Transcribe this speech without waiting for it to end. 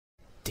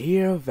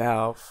Dear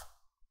Valve.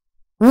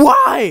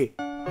 Why?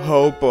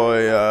 Oh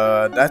boy,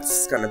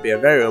 that's gonna be a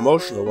very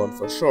emotional one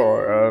for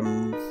sure.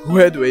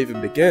 Where do I even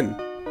begin?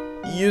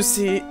 You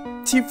see,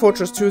 Team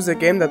Fortress 2 is a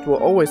game that will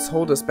always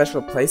hold a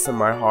special place in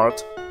my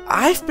heart.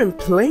 I've been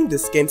playing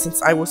this game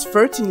since I was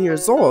 13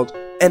 years old,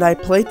 and I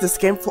played this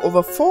game for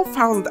over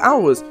 4,000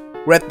 hours,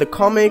 read the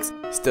comics,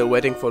 still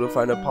waiting for the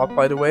final part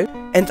by the way,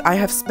 and I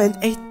have spent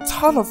a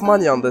ton of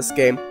money on this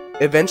game,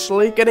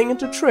 eventually getting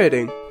into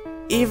trading.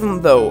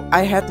 Even though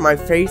I had my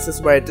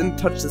phases where I didn't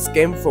touch this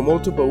game for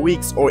multiple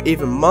weeks or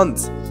even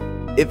months,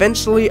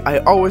 eventually I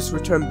always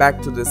returned back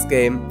to this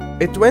game.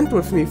 It went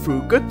with me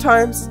through good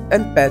times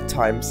and bad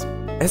times.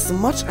 As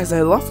much as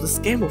I love this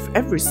game with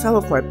every cell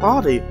of my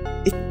body,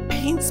 it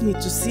pains me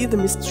to see the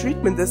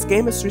mistreatment this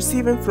game is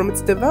receiving from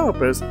its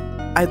developers.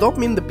 I don't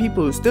mean the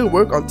people who still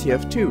work on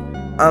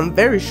TF2. I'm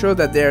very sure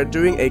that they are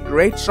doing a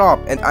great job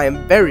and I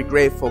am very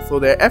grateful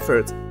for their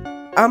efforts.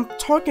 I'm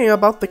talking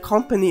about the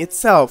company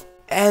itself.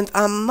 And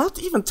I'm not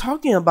even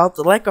talking about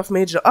the lack of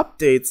major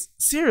updates.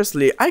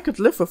 Seriously, I could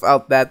live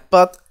without that,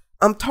 but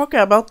I'm talking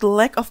about the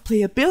lack of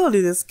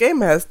playability this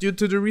game has due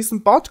to the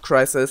recent bot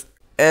crisis.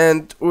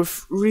 And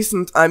with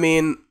recent, I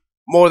mean,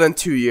 more than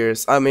 2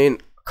 years. I mean,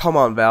 come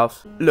on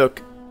Valve.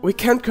 Look, we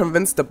can't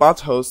convince the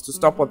bot hosts to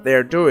stop what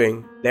they're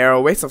doing. They are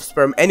a waste of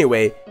sperm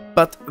anyway.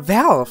 But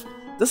Valve,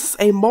 this is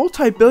a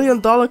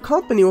multi-billion-dollar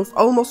company with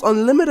almost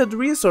unlimited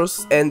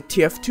resources, and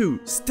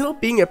TF2 still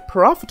being a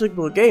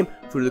profitable game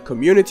through the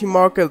community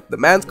market, the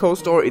man's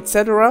co-store,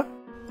 etc.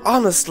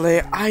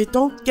 Honestly, I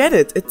don't get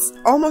it. It's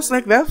almost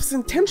like Valve is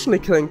intentionally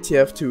killing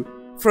TF2.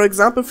 For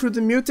example, through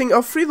the muting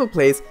of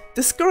free-to-plays,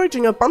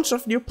 discouraging a bunch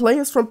of new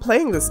players from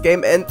playing this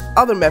game, and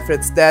other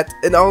methods that,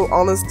 in all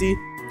honesty,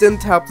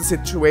 didn't help the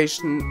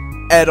situation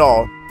at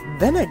all.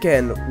 Then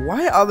again,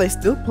 why are they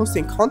still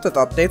posting content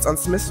updates on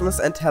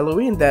Smithmas and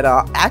Halloween that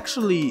are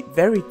actually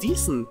very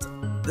decent?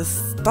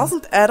 This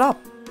doesn't add up.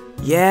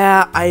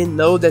 Yeah, I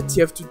know that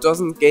TF2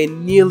 doesn't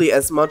gain nearly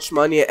as much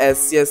money as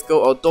CSGO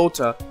or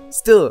Dota.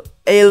 Still,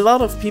 a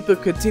lot of people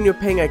continue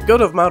paying a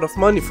good amount of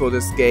money for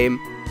this game.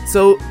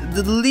 So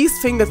the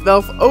least thing that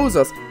Valve owes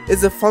us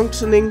is a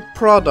functioning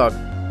product.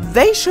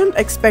 They shouldn't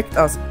expect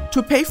us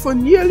to pay for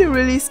nearly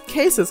released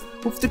cases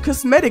with the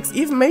cosmetics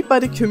even made by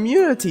the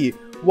community,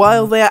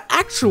 while their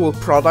actual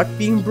product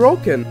being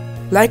broken.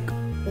 Like,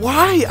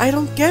 why? I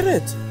don't get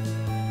it.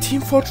 Team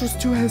Fortress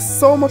 2 has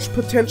so much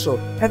potential,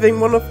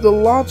 having one of the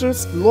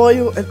largest,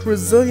 loyal and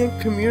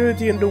resilient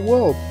community in the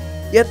world.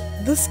 Yet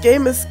this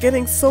game is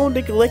getting so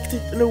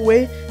neglected in a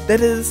way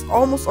that it is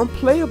almost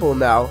unplayable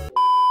now.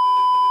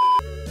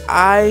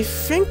 I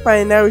think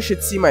by now you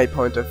should see my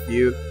point of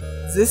view.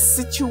 This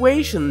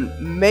situation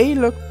may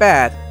look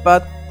bad,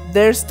 but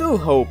there's still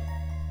hope.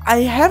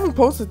 I haven't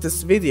posted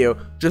this video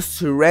just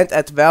to rant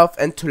at Valve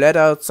and to let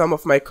out some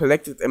of my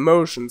collected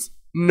emotions.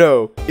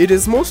 No, it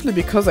is mostly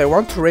because I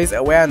want to raise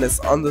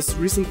awareness on this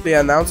recently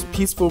announced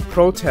peaceful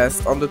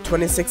protest on the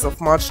 26th of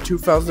March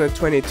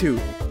 2022.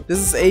 This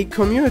is a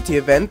community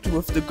event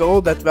with the goal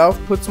that Valve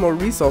puts more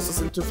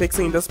resources into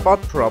fixing the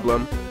bot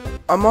problem.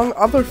 Among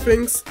other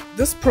things,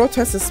 this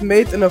protest is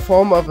made in the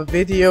form of a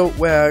video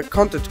where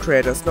content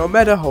creators, no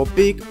matter how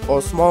big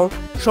or small,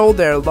 show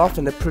their love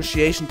and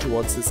appreciation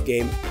towards this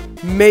game.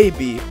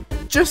 Maybe,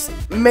 just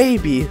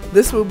maybe,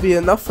 this will be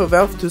enough for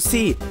Valve to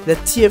see that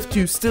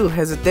TF2 still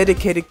has a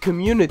dedicated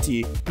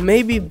community.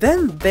 Maybe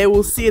then they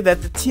will see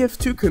that the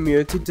TF2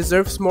 community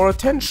deserves more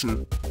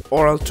attention.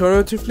 Or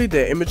alternatively,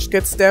 their image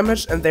gets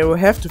damaged and they will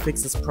have to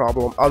fix this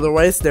problem,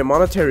 otherwise their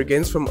monetary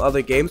gains from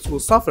other games will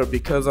suffer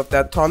because of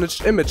that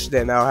tarnished image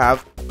they now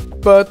have.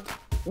 But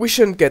we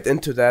shouldn't get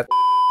into that.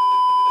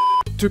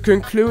 To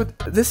conclude,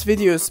 this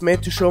video is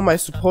made to show my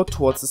support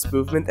towards this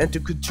movement and to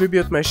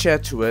contribute my share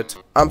to it.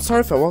 I'm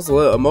sorry if I was a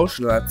little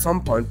emotional at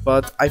some point,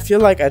 but I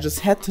feel like I just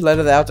had to let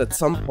it out at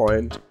some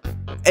point.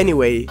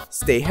 Anyway,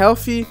 stay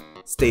healthy,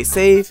 stay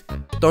safe,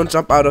 don't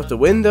jump out of the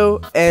window,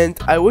 and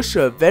I wish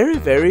you a very,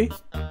 very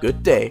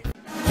good day.